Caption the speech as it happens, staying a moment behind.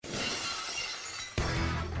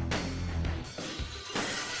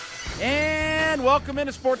And welcome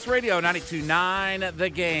into Sports Radio 92.9 The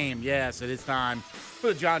Game. Yes, it is time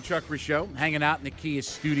for the John Chuckery Show. Hanging out in the Kia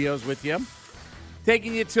Studios with you.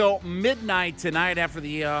 Taking you till midnight tonight after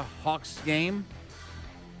the Hawks game.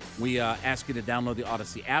 We ask you to download the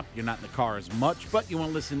Odyssey app. You're not in the car as much, but you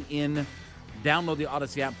want to listen in. Download the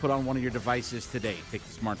Odyssey app. Put on one of your devices today. Take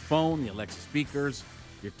the smartphone, the Alexa speakers,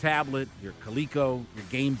 your tablet, your Coleco, your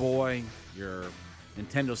Game Boy, your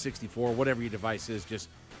Nintendo 64, whatever your device is. Just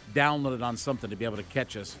download it on something to be able to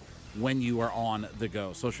catch us when you are on the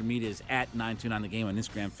go. Social media is at 929 The Game on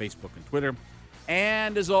Instagram, Facebook, and Twitter.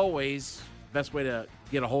 And as always, best way to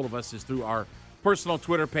get a hold of us is through our personal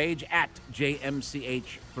Twitter page at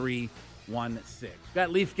JMCH316.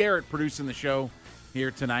 Got Leif Garrett producing the show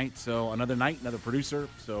here tonight. So another night, another producer.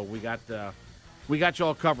 So we got you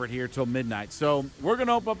all covered here till midnight. So we're going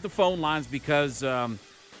to open up the phone lines because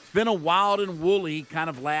it's been a wild and woolly kind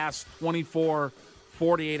of last 24,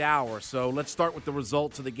 48 hours. So let's start with the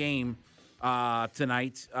results of the game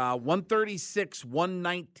tonight.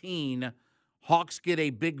 136-119. Hawks get a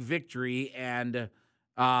big victory, and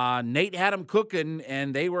Nate had them cooking,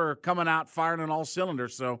 and they were coming out firing on all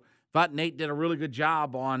cylinders. So thought Nate did a really good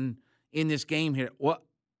job in this game here. What?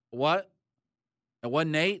 It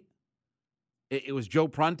wasn't Nate? It was Joe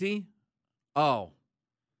Prunty? Oh,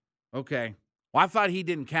 okay. Well, I thought he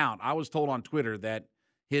didn't count. I was told on Twitter that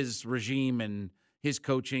his regime and his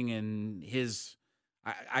coaching and his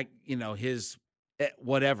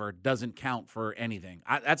whatever doesn't count for anything.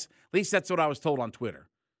 At least that's what I was told on Twitter.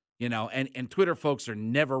 And Twitter folks are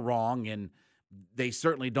never wrong, and they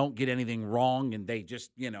certainly don't get anything wrong, and they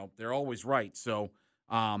just, they're always right. So,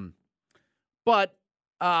 but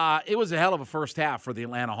it was a hell of a first half for the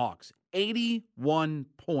Atlanta Hawks. 81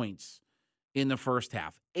 points in the first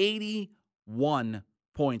half. 81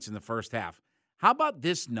 points in the first half. How about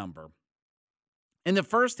this number? In the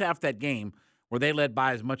first half of that game, where they led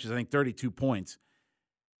by as much as, I think, 32 points,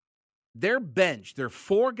 their bench, there are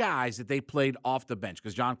four guys that they played off the bench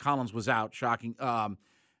because John Collins was out. Shocking.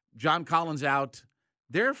 John Collins out.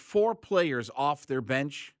 There are four players off their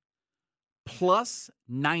bench plus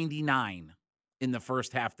 99 in the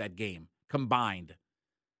first half of that game, combined.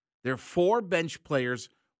 Their four bench players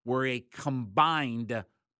were a combined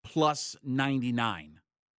plus 99.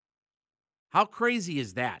 How crazy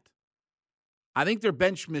is that? I think their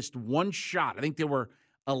bench missed one shot. I think they were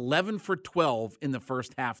 11 for 12 in the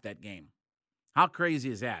first half of that game. How crazy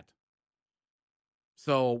is that?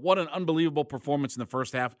 So what an unbelievable performance in the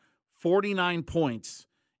first half. 49 points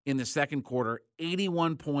in the second quarter,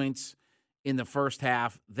 81 points in the first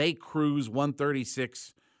half. They cruise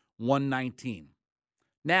 136-119.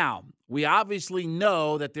 Now, we obviously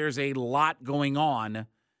know that there's a lot going on,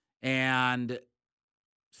 and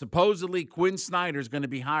supposedly Quinn Snyder's going to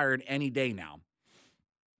be hired any day now,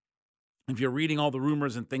 if you're reading all the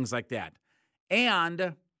rumors and things like that.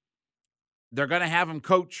 And they're going to have him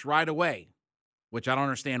coach right away, which I don't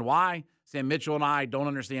understand why. Sam Mitchell and I don't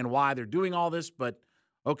understand why they're doing all this, but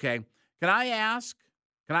okay. Can I ask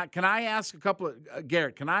a couple of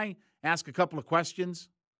Garrett, can I ask a couple of questions?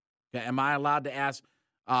 Okay, am I allowed to ask?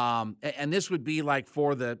 And this would be like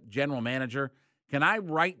for the general manager. Can I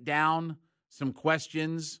write down some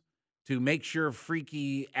questions to make sure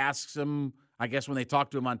Freaky asks them, I guess, when they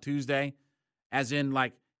talk to him on Tuesday? As in,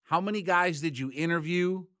 like, how many guys did you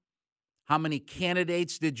interview? How many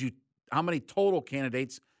total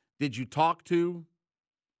candidates did you talk to?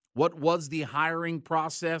 What was the hiring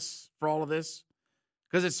process for all of this?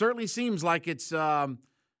 Because it certainly seems like it's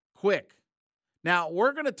quick. Now,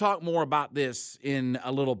 we're going to talk more about this in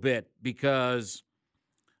a little bit because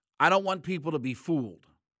I don't want people to be fooled.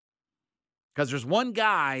 Because there's one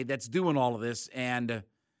guy that's doing all of this, and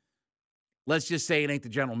let's just say it ain't the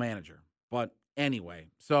general manager. But anyway,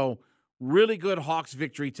 so really good Hawks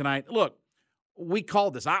victory tonight. Look, we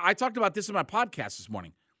called this. I talked about this in my podcast this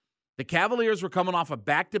morning. The Cavaliers were coming off a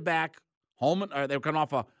back-to-back home. They were coming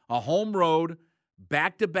off a home road,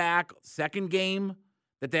 back-to-back, second game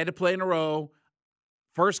that they had to play in a row.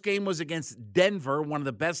 First game was against Denver, one of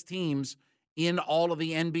the best teams in all of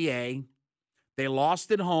the NBA. They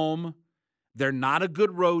lost at home. They're not a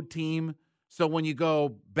good road team. So when you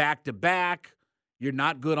go back-to-back, you're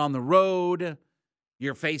not good on the road.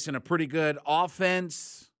 You're facing a pretty good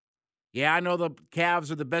offense. Yeah, I know the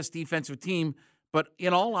Cavs are the best defensive team, but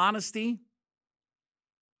in all honesty,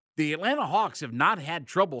 the Atlanta Hawks have not had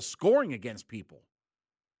trouble scoring against people.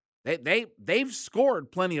 They've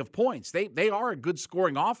scored plenty of points. They are a good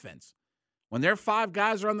scoring offense. When their five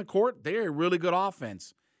guys are on the court, they're a really good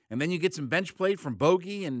offense. And then you get some bench play from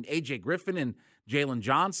Bogey and A.J. Griffin and Jalen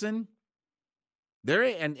Johnson.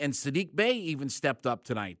 And Sadiq Bey even stepped up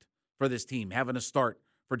tonight for this team, having a start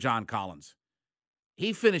for John Collins.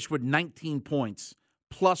 He finished with 19 points,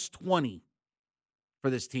 plus 20 for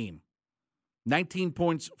this team. 19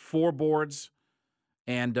 points, 4 boards,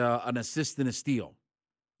 and an assist and a steal.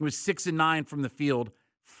 He was 6 of 9 from the field,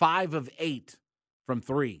 5 of 8 from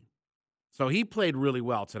 3. So he played really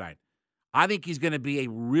well tonight. I think he's going to be a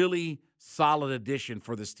really solid addition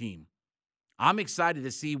for this team. I'm excited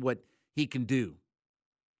to see what he can do,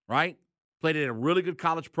 right? Played at a really good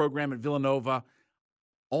college program at Villanova,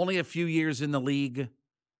 only a few years in the league.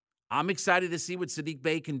 I'm excited to see what Saddiq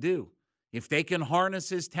Bey can do. If they can harness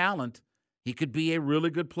his talent, he could be a really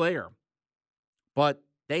good player. But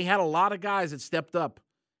they had a lot of guys that stepped up.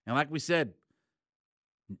 And like we said,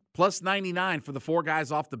 plus 99 for the 4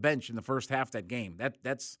 guys off the bench in the first half of that game.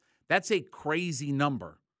 That's a crazy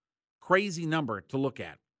number to look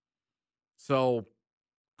at. So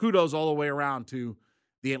kudos all the way around to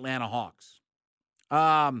the Atlanta Hawks.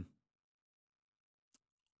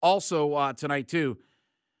 Also tonight, too,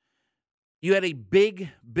 you had a big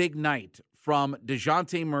night from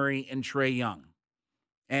DeJounte Murray and Trae Young.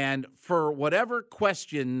 And for whatever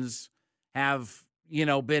questions have,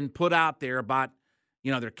 been put out there about,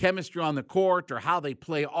 their chemistry on the court or how they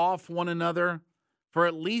play off one another, for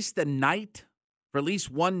at least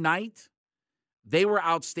one night, they were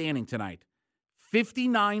outstanding tonight.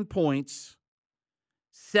 59 points,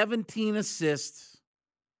 17 assists,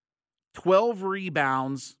 12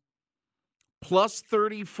 rebounds, plus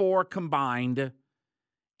 34 combined,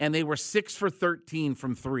 and they were 6 for 13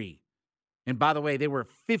 from 3. And by the way, they were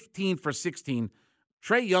 15 for 16.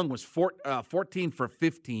 Trae Young was 14 for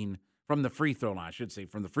 15 from the free throw line,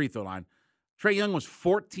 from the free throw line. Trae Young was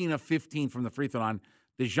 14 of 15 from the free throw line.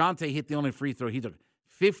 DeJounte hit the only free throw he took.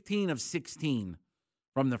 15 of 16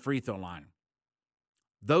 from the free throw line.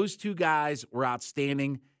 Those two guys were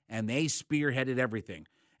outstanding, and they spearheaded everything.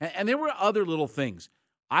 And there were other little things.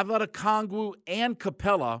 I thought Okongwu and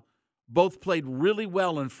Capella both played really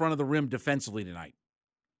well in front of the rim defensively tonight.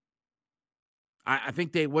 I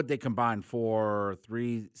think they combined for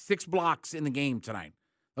 6 blocks in the game tonight.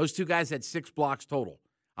 Those two guys had 6 blocks total.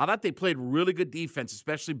 I thought they played really good defense,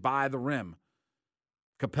 especially by the rim.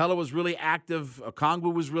 Capella was really active.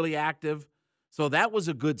 Okongwu was really active. So that was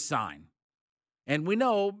a good sign. And we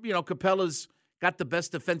know, Capella's got the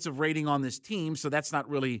best defensive rating on this team, so that's not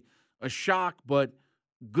really a shock. But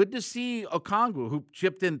good to see Okongwu, who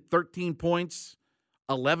chipped in 13 points,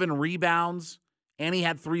 11 rebounds, and he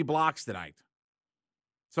had 3 blocks tonight.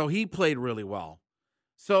 So he played really well.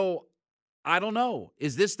 So I don't know.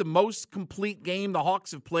 Is this the most complete game the Hawks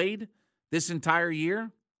have played this entire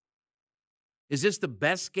year? Is this the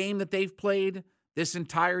best game that they've played this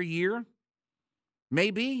entire year?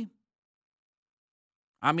 Maybe.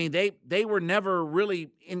 I mean, they were never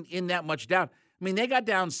really in that much doubt. I mean, they got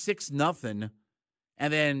down 6-0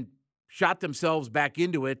 and then shot themselves back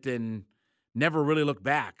into it and never really looked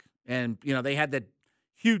back. And, they had that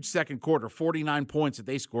huge second quarter, 49 points that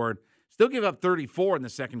they scored. Still gave up 34 in the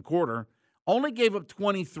second quarter. Only gave up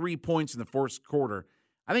 23 points in the first quarter.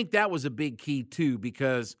 I think that was a big key, too,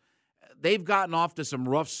 because they've gotten off to some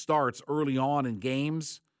rough starts early on in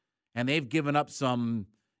games, and they've given up some,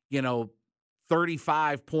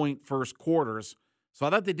 35-point first quarters. So I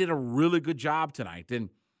thought they did a really good job tonight. And,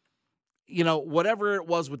 whatever it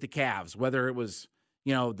was with the Cavs, whether it was,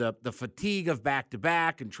 the fatigue of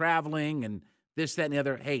back-to-back and traveling and this, that, and the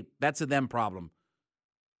other, hey, that's a them problem.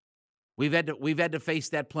 We've had to face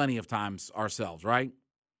that plenty of times ourselves, right?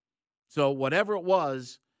 So whatever it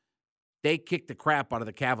was, they kicked the crap out of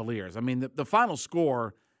the Cavaliers. I mean, the final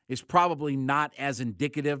score is probably not as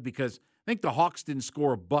indicative because I think the Hawks didn't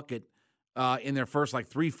score a bucket in their first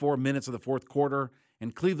 3-4 minutes of the fourth quarter,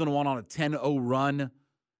 and Cleveland went on a 10-0 run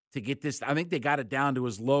to get this. I think they got it down to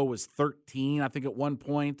as low as 13, I think, at one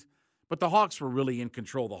point. But the Hawks were really in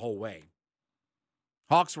control the whole way.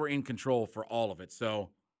 Hawks were in control for all of it. So,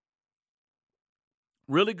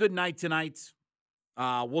 really good night tonight.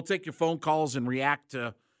 We'll take your phone calls and react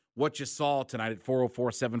to what you saw tonight at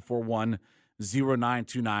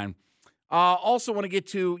 404-741-0929. Also want to get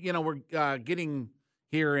to, we're getting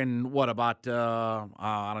here in about,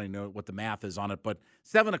 I don't even know what the math is on it, but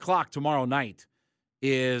 7 o'clock tomorrow night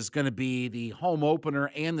is going to be the home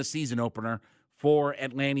opener and the season opener for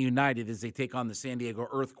Atlanta United as they take on the San Diego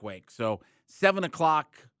Earthquake. So 7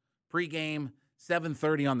 o'clock pregame,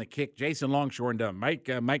 7:30 on the kick. Jason Longshore and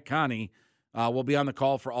Mike Connie will be on the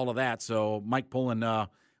call for all of that. So Mike pulling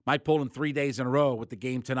 3 days in a row with the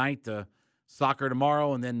game tonight, soccer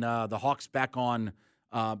tomorrow, and then the Hawks back on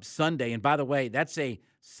Sunday. And by the way, that's a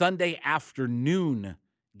Sunday afternoon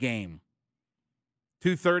game.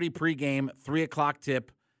 2:30 pregame, 3 o'clock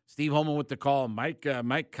tip, Steve Holman with the call. Mike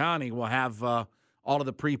Connie will have all of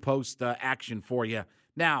the pre-post action for you.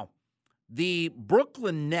 Now, the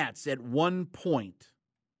Brooklyn Nets at one point,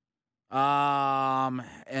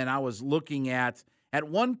 and I was looking at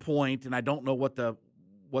one point, and I don't know what the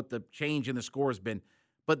change in the score has been,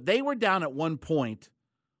 but they were down at one point,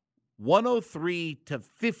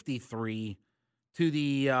 103-53 to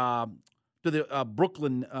the to the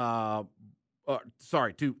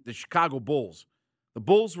Chicago Bulls. The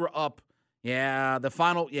Bulls were up. The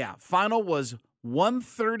final was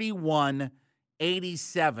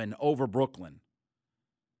 131-87 over Brooklyn.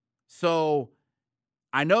 So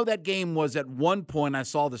I know that game was at one point, I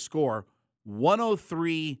saw the score,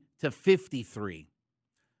 103-53.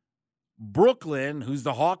 Brooklyn, who's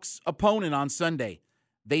the Hawks' opponent on Sunday,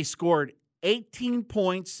 they scored 18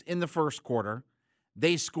 points in the first quarter.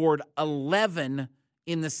 They scored 11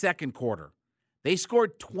 in the second quarter. They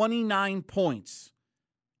scored 29 points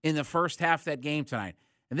in the first half of that game tonight.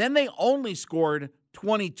 And then they only scored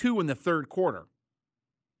 22 in the third quarter.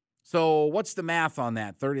 So what's the math on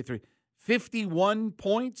that? 33. 51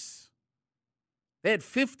 points? They had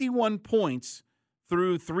 51 points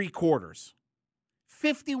through three quarters.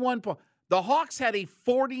 51 points. The Hawks had a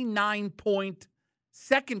 49-point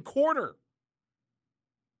second quarter.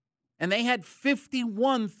 And they had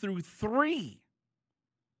 51 through three.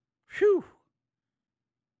 Phew.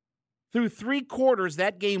 Through three quarters,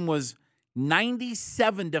 that game was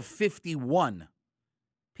 97-51.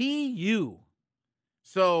 PU.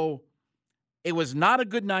 So it was not a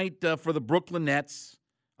good night for the Brooklyn Nets,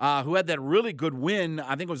 who had that really good win.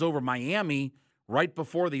 I think it was over Miami right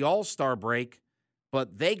before the All-Star break.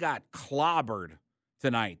 But they got clobbered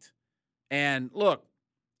tonight. And look,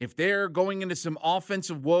 if they're going into some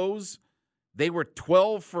offensive woes, they were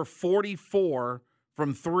 12 for 44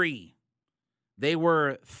 from three. They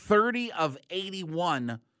were 30 of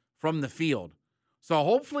 81 from the field. So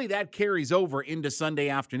hopefully that carries over into Sunday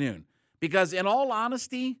afternoon. Because in all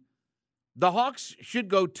honesty, the Hawks should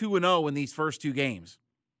go 2-0 in these first two games.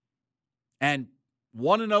 And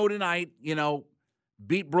 1-0 tonight,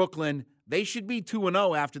 beat Brooklyn. They should be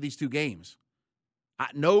 2-0 after these two games.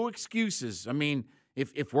 No excuses. I mean,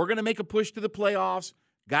 if we're going to make a push to the playoffs,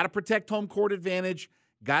 got to protect home court advantage,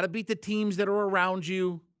 got to beat the teams that are around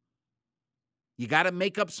you. You got to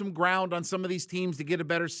make up some ground on some of these teams to get a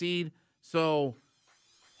better seed. So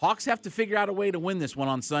Hawks have to figure out a way to win this one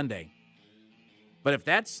on Sunday. But if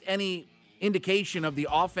that's any indication of the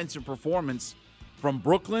offensive performance from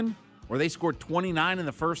Brooklyn, where they scored 29 in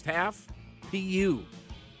the first half, PU.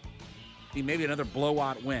 Maybe another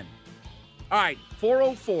blowout win. All right,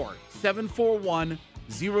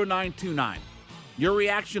 404-741-0929. Your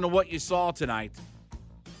reaction to what you saw tonight.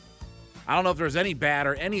 I don't know if there's any bad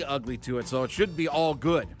or any ugly to it, so it should be all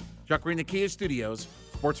good. Chuck Green, the Kia Studios,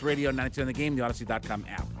 Sports Radio 92 on the Game, the Odyssey.com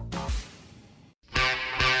app.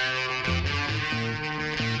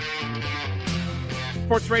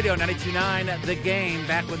 Sports Radio 92.9, The Game,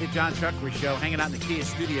 back with the John Chuckery Show, hanging out in the Kia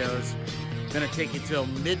Studios. Going to take you till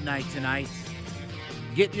midnight tonight.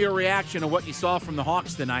 Get your reaction to what you saw from the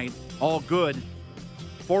Hawks tonight. All good.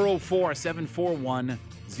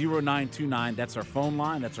 404-741-0929. That's our phone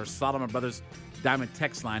line. That's our Solomon Brothers Diamond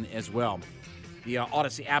text line as well. The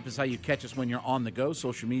Odyssey app is how you catch us when you're on the go.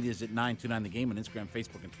 Social media is at 929 The Game on Instagram,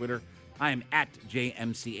 Facebook, and Twitter. I am at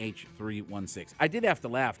JMCH316. I did have to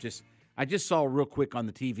laugh. I just saw real quick on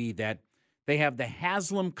the TV that they have the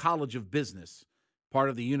Haslam College of Business, part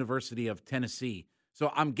of the University of Tennessee. So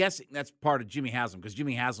I'm guessing that's part of Jimmy Haslam, because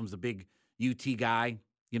Jimmy Haslam's the big UT guy,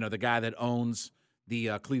 the guy that owns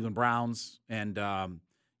the Cleveland Browns. And,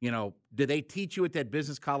 did they teach you at that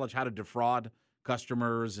business college how to defraud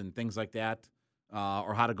customers and things like that,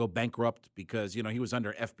 or how to go bankrupt? Because, he was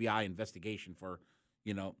under FBI investigation for,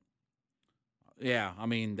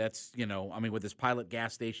 that's, with his pilot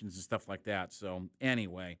gas stations and stuff like that. So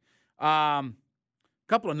anyway,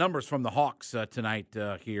 couple of numbers from the Hawks tonight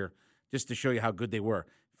here, just to show you how good they were.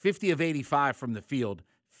 50 of 85 from the field,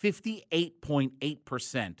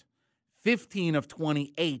 58.8%. 15 of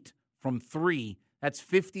 28 from three, that's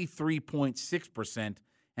 53.6%.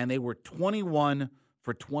 And they were 21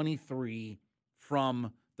 for 23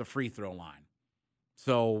 from the free throw line.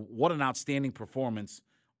 So what an outstanding performance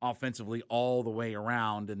offensively all the way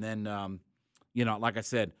around. And then, like I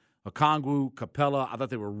said, Okongwu, Capella, I thought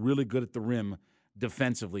they were really good at the rim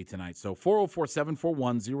defensively tonight. So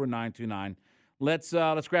 404-741-0929. Let's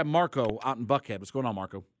grab Marco out in Buckhead. What's going on,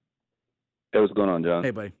 Marco? Hey, what's going on, John?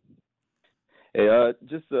 Hey, buddy. Hey,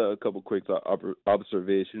 just a couple quick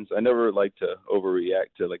observations. I never like to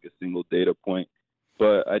overreact to like a single data point,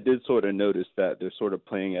 but I did sort of notice that they're sort of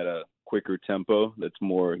playing at a quicker tempo that's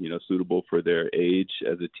more, suitable for their age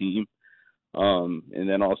as a team. And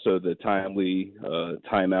then also the timely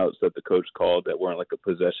timeouts that the coach called that weren't like a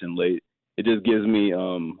possession late. It just gives me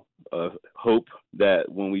hope that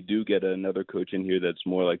when we do get another coach in here that's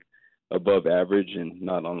more like above average and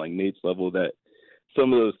not on like Nate's level, that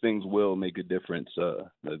some of those things will make a difference.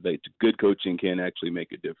 That good coaching can actually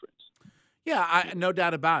make a difference. Yeah, no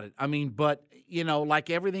doubt about it. I mean, but, like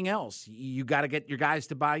everything else, you got to get your guys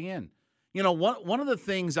to buy in. One of the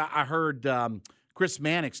things I heard Chris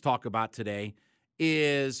Mannix talk about today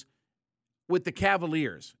is with the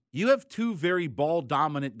Cavaliers, you have two very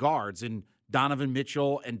ball-dominant guards in Donovan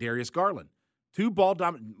Mitchell and Darius Garland. Two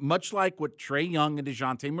ball-dominant, much like what Trae Young and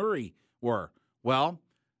DeJounte Murray were. Well,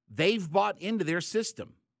 they've bought into their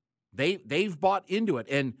system. They've bought into it,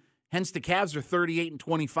 and hence the Cavs are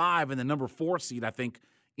 38-25 and the number 4 seed, I think,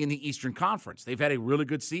 in the Eastern Conference. They've had a really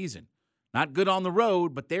good season. Not good on the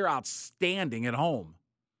road, but they're outstanding at home.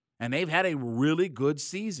 And they've had a really good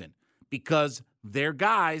season because their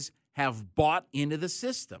guys have bought into the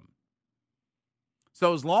system.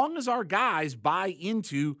 So as long as our guys buy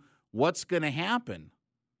into what's going to happen.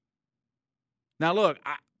 Now, look,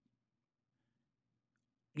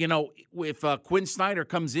 if Quinn Snyder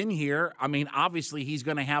comes in here, I mean, obviously he's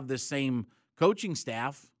going to have the same coaching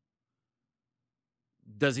staff.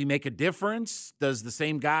 Does he make a difference? Does the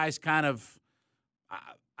same guys kind of,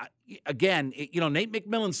 again, Nate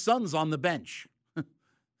McMillan's son's on the bench.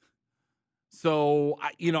 So,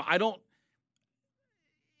 I don't,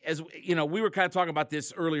 as we were kind of talking about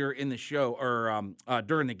this earlier in the show or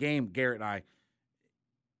during the game, Garrett and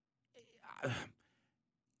I,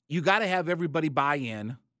 you got to have everybody buy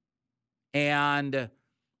in. And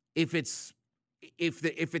if it's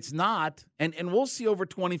not, and we'll see over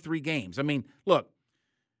 23 games. I mean, look,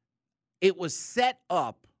 it was set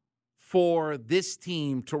up for this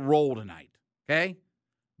team to roll tonight, okay?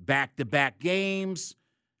 Back-to-back games.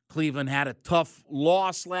 Cleveland had a tough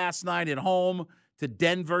loss last night at home to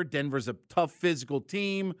Denver. Denver's a tough physical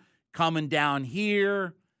team coming down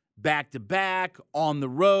here, back-to-back on the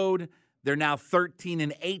road. They're now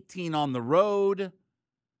 13-18 on the road.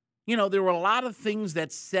 There were a lot of things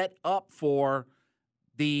that set up for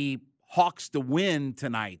the Hawks to win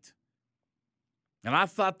tonight. And I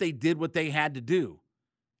thought they did what they had to do.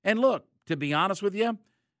 And look, to be honest with you,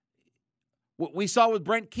 what we saw with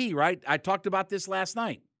Brent Key, right? I talked about this last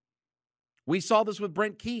night. We saw this with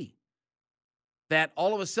Brent Key, that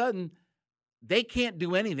all of a sudden they can't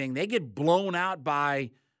do anything. They get blown out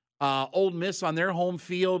by Ole Miss on their home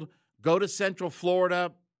field, go to Central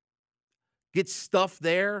Florida, get stuffed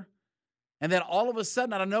there. And then all of a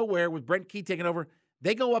sudden, out of nowhere, with Brent Key taking over,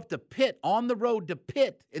 they go up to Pitt, on the road to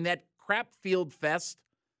Pitt in that crap field fest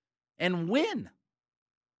and win.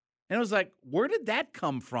 And it was like, where did that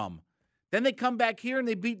come from? Then they come back here and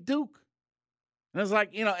they beat Duke. And it was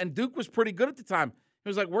like, and Duke was pretty good at the time. It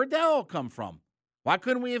was like, where'd that all come from? Why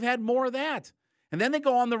couldn't we have had more of that? And then they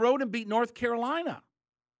go on the road and beat North Carolina.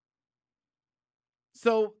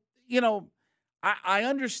 So, I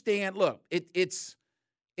understand. Look, it's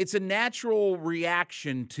a natural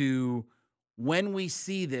reaction to when we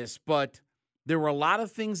see this, but there were a lot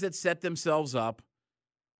of things that set themselves up.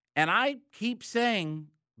 And I keep saying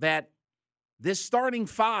that this starting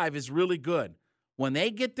 5 is really good. When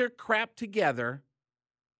they get their crap together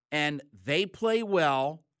and they play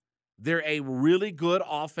well, they're a really good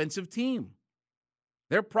offensive team.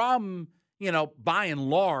 Their problem, by and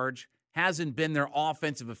large, hasn't been their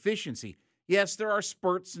offensive efficiency. Yes, there are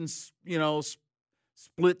spurts and,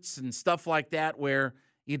 splits and stuff like that where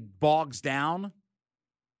it bogs down.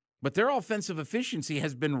 But their offensive efficiency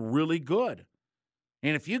has been really good.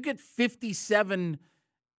 And if you get 57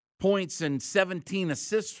 points and 17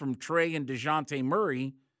 assists from Trae and DeJounte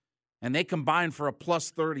Murray, and they combine for a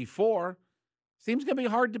plus 34, seems going to be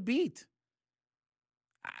hard to beat.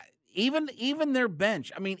 Even their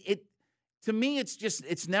bench, I mean, to me,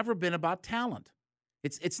 it's never been about talent.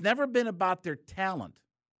 It's never been about their talent.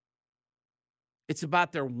 It's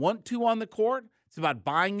about their want-to on the court. It's about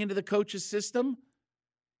buying into the coach's system.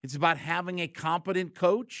 It's about having a competent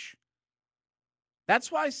coach.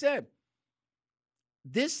 That's why I said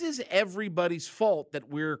this is everybody's fault that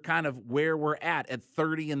we're kind of where we're at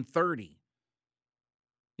 30-30.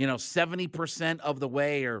 70% of the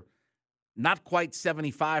way, or not quite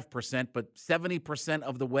 75%, but 70%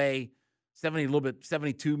 of the way, 70 a little bit,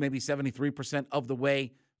 72, maybe 73% of the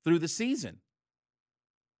way through the season.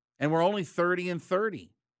 And we're only 30-30.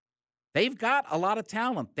 They've got a lot of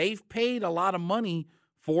talent. They've paid a lot of money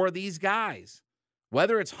for these guys,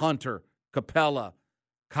 whether it's Hunter, Capella,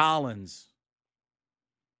 Collins,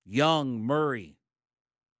 Young, Murray.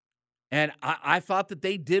 And I thought that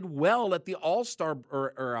they did well at the All-Star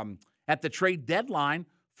or at the trade deadline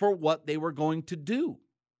for what they were going to do.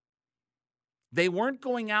 They weren't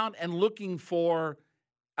going out and looking for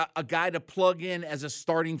a guy to plug in as a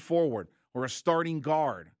starting forward or a starting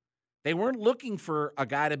guard. They weren't looking for a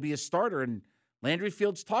guy to be a starter, and Landry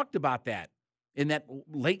Fields talked about that in that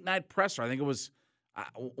late-night presser. I think it was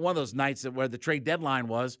one of those nights where the trade deadline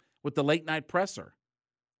was with the late-night presser,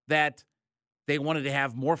 that they wanted to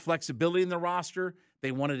have more flexibility in the roster.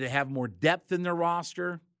 They wanted to have more depth in their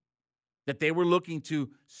roster, that they were looking to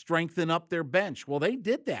strengthen up their bench. Well, they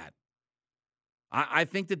did that. I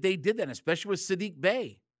think that they did that, especially with Saddiq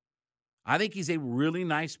Bey. I think he's a really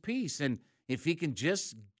nice piece, and if he can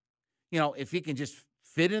just,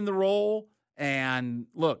 fit in the role, and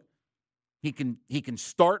look, he can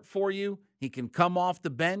start for you. He can come off the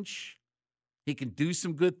bench. He can do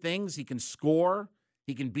some good things. He can score.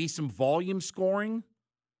 He can be some volume scoring.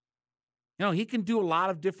 He can do a lot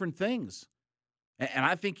of different things, and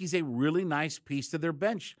I think he's a really nice piece to their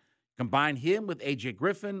bench. Combine him with A.J.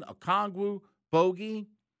 Griffin, Okongwu, Bogey,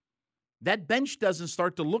 that bench doesn't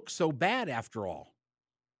start to look so bad after all,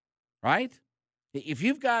 right? If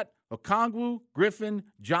you've got Okongwu, Griffin,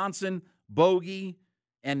 Johnson, Bogey,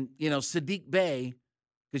 and, Saddiq Bey,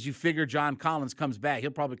 because you figure John Collins comes back.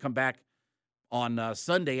 He'll probably come back on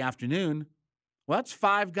Sunday afternoon. Well, that's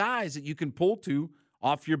 5 guys that you can pull to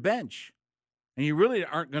off your bench. And you really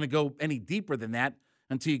aren't going to go any deeper than that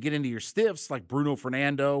until you get into your stiffs like Bruno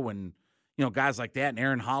Fernando and, guys like that, and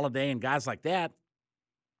Aaron Holiday and guys like that.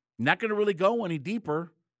 You're not going to really go any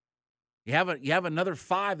deeper. You have another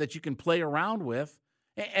 5 that you can play around with.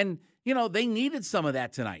 And they needed some of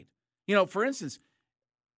that tonight. For instance,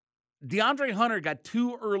 DeAndre Hunter got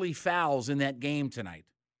 2 early fouls in that game tonight,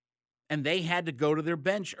 and they had to go to their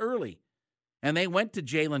bench early. And they went to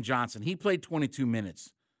Jalen Johnson. He played 22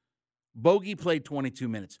 minutes. Bogey played 22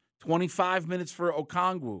 minutes. 25 minutes for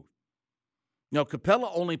Okongwu.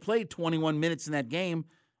 Capella only played 21 minutes in that game.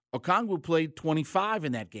 Okongwu played 25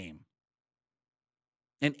 in that game.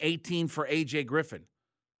 And 18 for A.J. Griffin.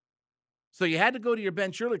 So you had to go to your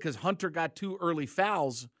bench early because Hunter got 2 early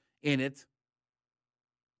fouls in it.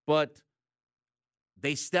 But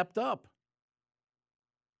they stepped up.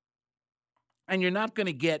 And you're not going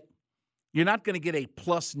to get a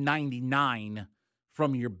plus 99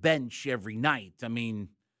 from your bench every night. I mean,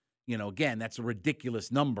 again, that's a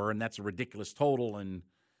ridiculous number and that's a ridiculous total, and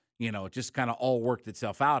it just kind of all worked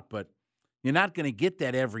itself out. But you're not going to get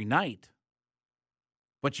that every night.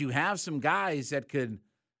 But you have some guys that could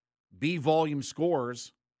be volume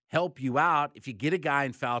scorers, help you out if you get a guy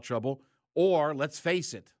in foul trouble, or let's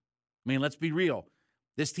face it. I mean, let's be real.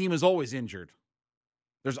 This team is always injured.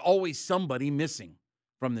 There's always somebody missing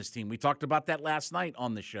from this team. We talked about that last night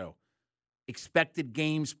on the show. Expected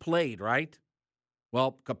games played, right?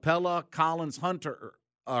 Well, Capella, Collins, Hunter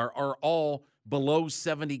are all below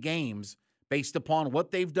 70 games based upon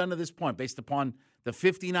what they've done to this point, based upon the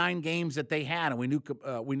 59 games that they had, and we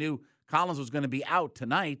knew Collins was going to be out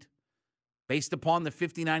tonight. Based upon the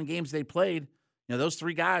 59 games they played, those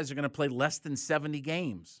 3 guys are going to play less than 70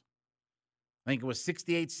 games. I think it was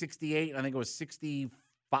 68. I think it was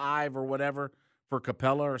 65 or whatever for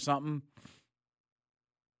Capella or something.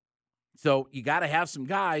 So you got to have some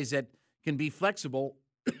guys that can be flexible,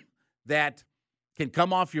 that can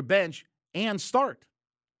come off your bench and start.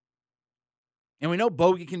 And we know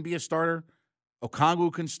Bogey can be a starter.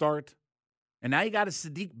 Okongwu can start. And now you got a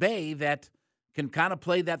Saddiq Bey that can kind of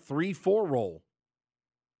play that 3-4 role.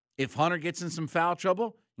 If Hunter gets in some foul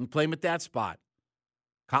trouble, you can play him at that spot.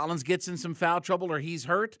 Collins gets in some foul trouble or he's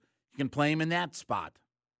hurt, you can play him in that spot.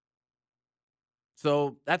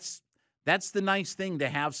 So that's the nice thing, to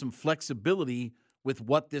have some flexibility with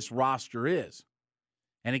what this roster is.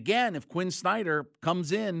 And again, if Quinn Snyder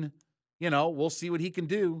comes in, we'll see what he can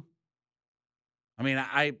do. I mean,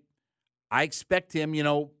 I expect him,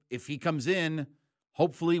 if he comes in,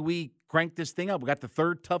 hopefully we crank this thing up. We got the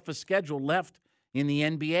 3rd toughest schedule left in the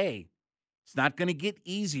NBA. It's not going to get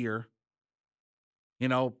easier.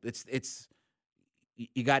 It's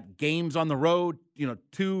you got games on the road,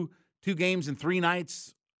 2 games in 3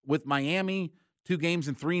 nights with Miami, 2 games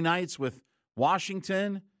in 3 nights with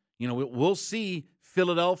Washington. We'll see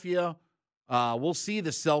Philadelphia. We'll see the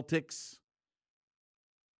Celtics.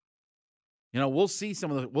 We'll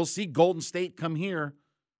see Golden State come here.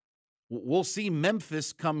 We'll see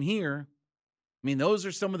Memphis come here. I mean, those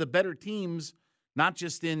are some of the better teams, not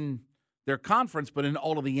just in their conference, but in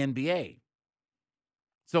all of the NBA.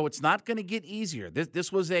 So it's not going to get easier.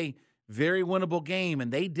 This was a very winnable game,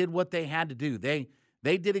 and they did what they had to do. They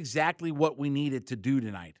did exactly what we needed to do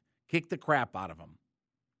tonight. Kick the crap out of them.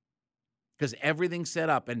 because everything's set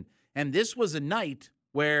up. And this was a night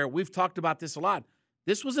where we've talked about this a lot.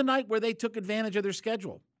 This was a night where they took advantage of their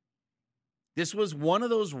schedule. This was one of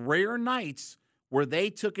those rare nights where they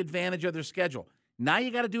took advantage of their schedule. Now you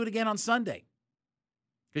got to do it again on Sunday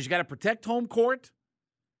because you got to protect home court.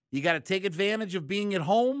 You got to take advantage of being at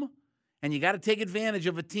home, and you got to take advantage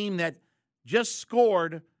of a team that just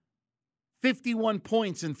scored 51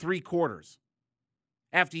 points in 3 quarters.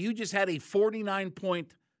 After you just had a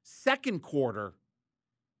 49-point second quarter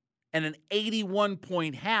and an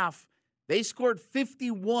 81-point half, they scored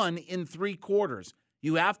 51 in 3 quarters.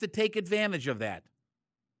 You have to take advantage of that.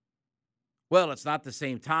 Well, it's not the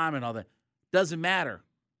same time and all that. Doesn't matter.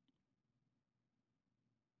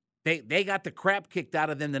 They got the crap kicked out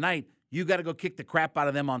of them tonight. You got to go kick the crap out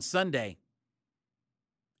of them on Sunday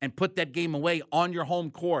and put that game away on your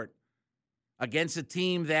home court against a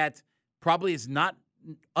team that probably is not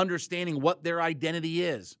understanding what their identity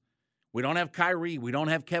is. We don't have Kyrie. We don't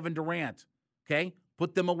have Kevin Durant. Okay?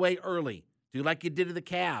 Put them away early. Do like you did to the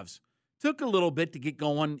Cavs. Took a little bit to get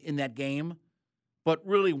going in that game, but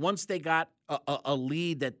really once they got a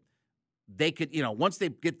lead that they could, once they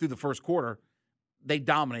get through the first quarter, they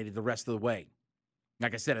dominated the rest of the way.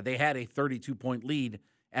 Like I said, they had a 32-point lead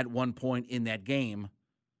at one point in that game,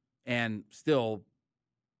 and still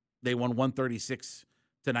they won 136-19.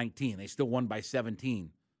 They still won by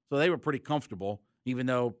 17. So they were pretty comfortable, even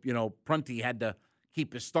though, Prunty had to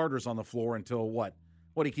keep his starters on the floor until what?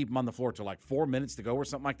 What did he keep them on the floor till like 4 minutes to go or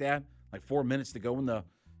something like that? Like 4 minutes to go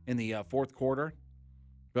in the fourth quarter.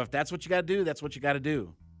 But if that's what you got to do, that's what you got to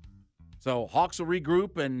do. So Hawks will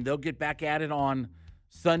regroup, and they'll get back at it on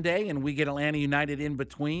Sunday, and we get Atlanta United in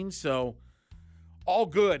between. So all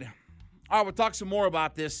good. All right, we'll talk some more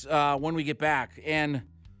about this when we get back. And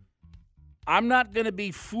I'm not going to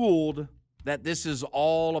be fooled that this is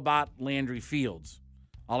all about Landry Fields.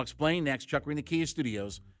 I'll explain next. Chuck Green, the Kia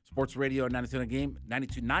Studios, Sports Radio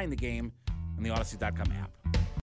 92.9 The Game, and the Odyssey.com app.